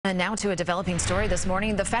And now to a developing story this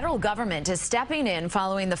morning. The federal government is stepping in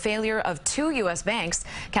following the failure of two U.S. banks.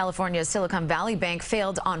 California's Silicon Valley Bank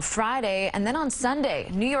failed on Friday, and then on Sunday,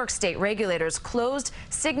 New York State regulators closed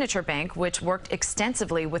Signature Bank, which worked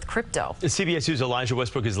extensively with crypto. CBS News' Elijah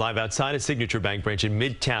Westbrook is live outside a Signature Bank branch in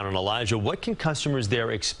Midtown. And Elijah, what can customers there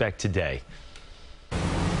expect today?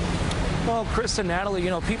 Well, Chris and Natalie,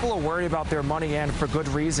 people are worried about their money, and for good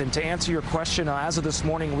reason. To answer your question, as of this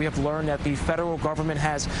morning, we have learned that the federal government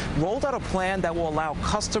has rolled out a plan that will allow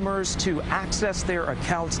customers to access their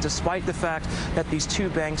accounts despite the fact that these two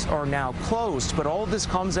banks are now closed. But all of this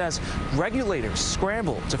comes as regulators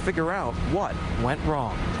scramble to figure out what went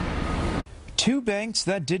wrong. Two banks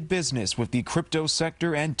that did business with the crypto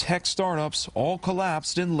sector and tech startups all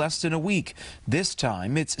collapsed in less than a week. This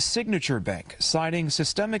time, it's Signature Bank, citing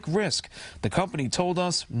systemic risk. The company told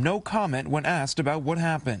us no comment when asked about what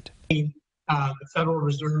happened. The Federal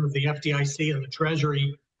Reserve, the FDIC, and the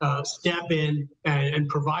Treasury step in and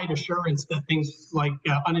provide assurance that things like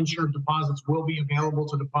uninsured deposits will be available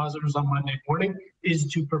to depositors on Monday morning is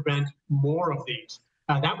to prevent more of these.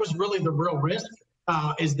 That was really the real risk,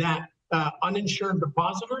 is that uninsured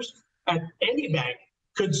depositors at any bank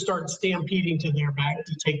could start stampeding to their bank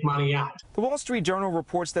to take money out. The Wall Street Journal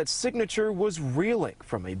reports that Signature was reeling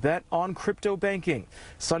from a bet on crypto banking.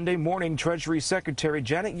 Sunday morning, Treasury Secretary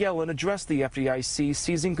Janet Yellen addressed the FDIC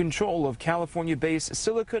seizing control of California-based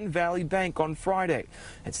Silicon Valley Bank on Friday.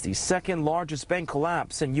 It's the second largest bank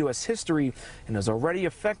collapse in U.S. history and is already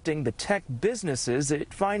affecting the tech businesses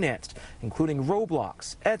it financed, including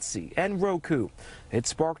Roblox, Etsy, and Roku. It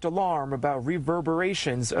sparked alarm about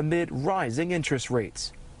reverberations amid rising interest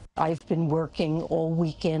rates. I've been working all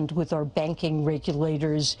weekend with our banking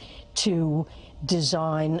regulators to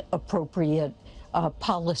design appropriate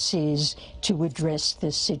policies to address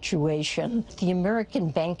this situation. The American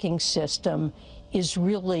banking system is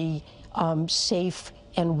really safe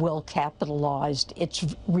and well capitalized. It's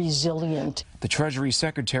resilient. The Treasury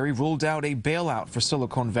Secretary ruled out a bailout for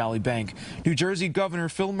Silicon Valley Bank. New Jersey Governor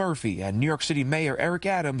Phil Murphy and New York City Mayor Eric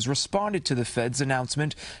Adams responded to the Fed's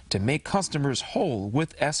announcement to make customers whole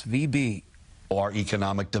with SVB. Our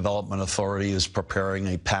Economic Development Authority is preparing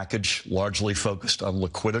a package largely focused on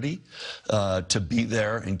liquidity to be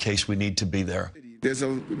there in case we need to be there. There's a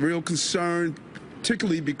real concern,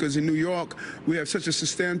 particularly because in New York, we have such a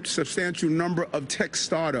substantial number of tech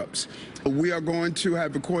startups. We are going to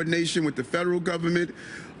have a coordination with the federal government,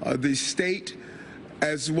 the state,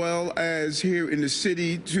 as well as here in the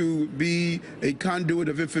city to be a conduit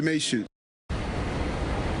of information.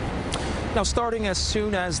 Now, starting as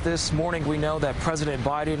soon as this morning, we know that President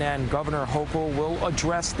Biden and Governor Hochul will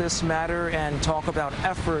address this matter and talk about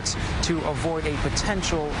efforts to avoid a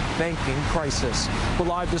potential banking crisis. We're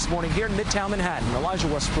live this morning here in Midtown Manhattan. Elijah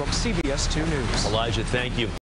Westbrook, CBS 2 News. Elijah, thank you.